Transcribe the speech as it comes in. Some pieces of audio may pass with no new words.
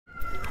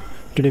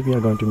Today we are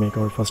going to make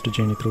our first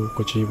journey through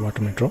Kochi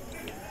water metro.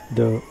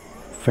 The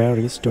fare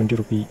is 20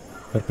 rupee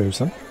per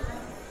person,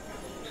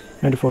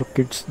 and for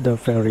kids the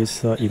fare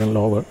is even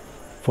lower.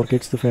 For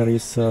kids the fare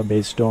is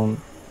based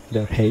on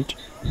their height.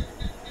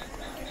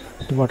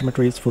 The water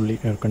metro is fully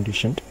air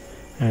conditioned,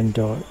 and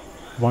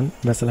one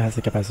vessel has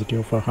a capacity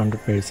of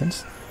 100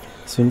 persons.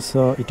 Since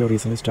it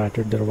recently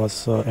started, there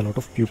was a lot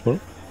of people.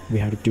 We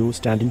had to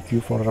stand in queue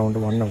for around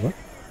 1 hour.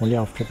 Only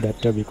after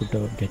that we could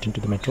get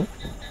into the metro.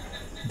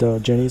 The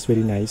journey is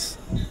very nice.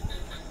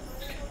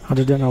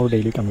 Other than our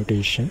daily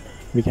commutation,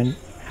 we can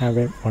have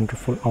a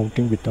wonderful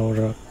outing with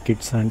our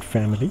kids and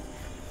family.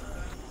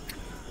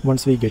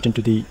 Once we get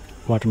into the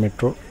water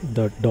metro,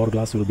 the door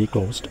glass will be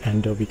closed,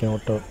 and we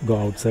cannot go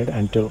outside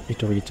until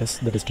it reaches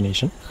the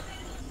destination.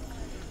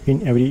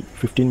 In every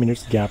 15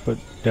 minutes gap,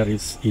 there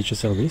is each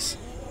service.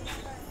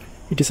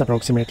 It is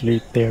approximately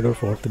third or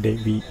fourth day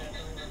we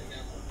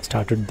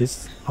started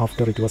this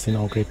after it was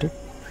inaugurated.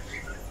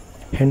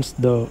 Hence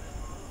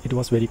it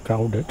was very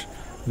crowded.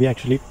 We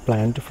actually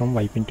planned from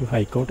Waipin to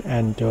High Court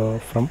and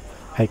from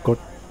High Court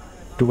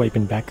to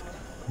Waipin back,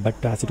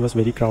 but as it was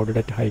very crowded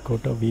at High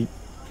Court, we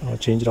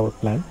changed our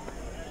plan.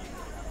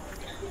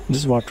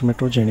 This water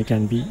metro journey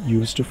can be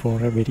used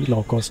for a very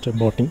low cost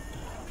boating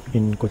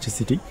in Kochi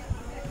city.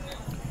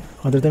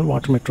 Other than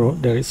water metro,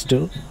 there is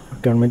still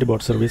government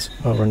boat service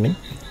running.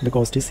 The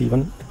cost is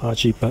even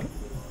cheaper,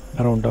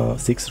 around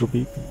 6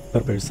 rupee per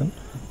person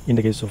in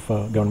the case of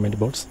government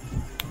boats.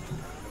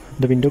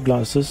 The window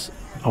glasses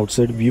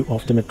outside view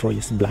of the metro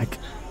is black,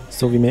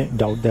 so we may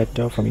doubt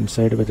that from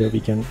inside whether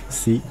we can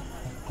see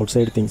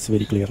outside things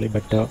very clearly,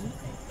 but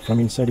from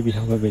inside we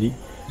have a very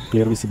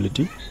clear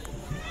visibility.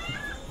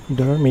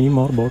 There are many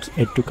more boats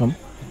yet to come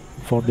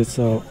for this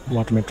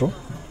water metro.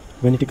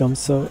 When it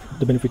comes,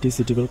 the benefit is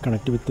it will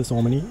connect with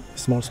so many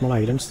small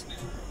islands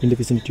in the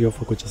vicinity of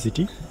Kochi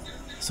city,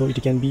 so it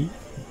can be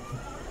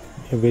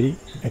a very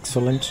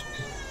excellent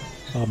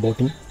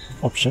boating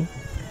option.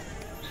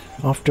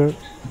 After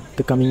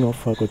the coming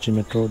of Kochi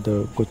metro,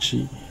 the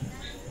Kochi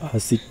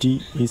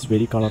city is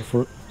very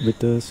colorful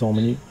with so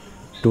many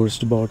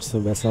tourist boats,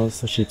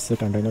 vessels, ships,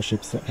 container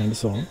ships, and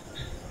so on.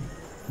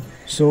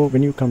 So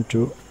when you come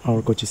to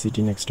our Kochi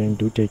city next time,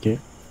 do take a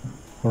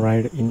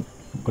ride in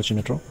Kochi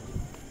metro.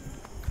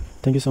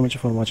 Thank you so much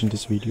for watching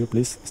this video.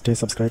 Please stay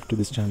subscribed to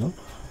this channel.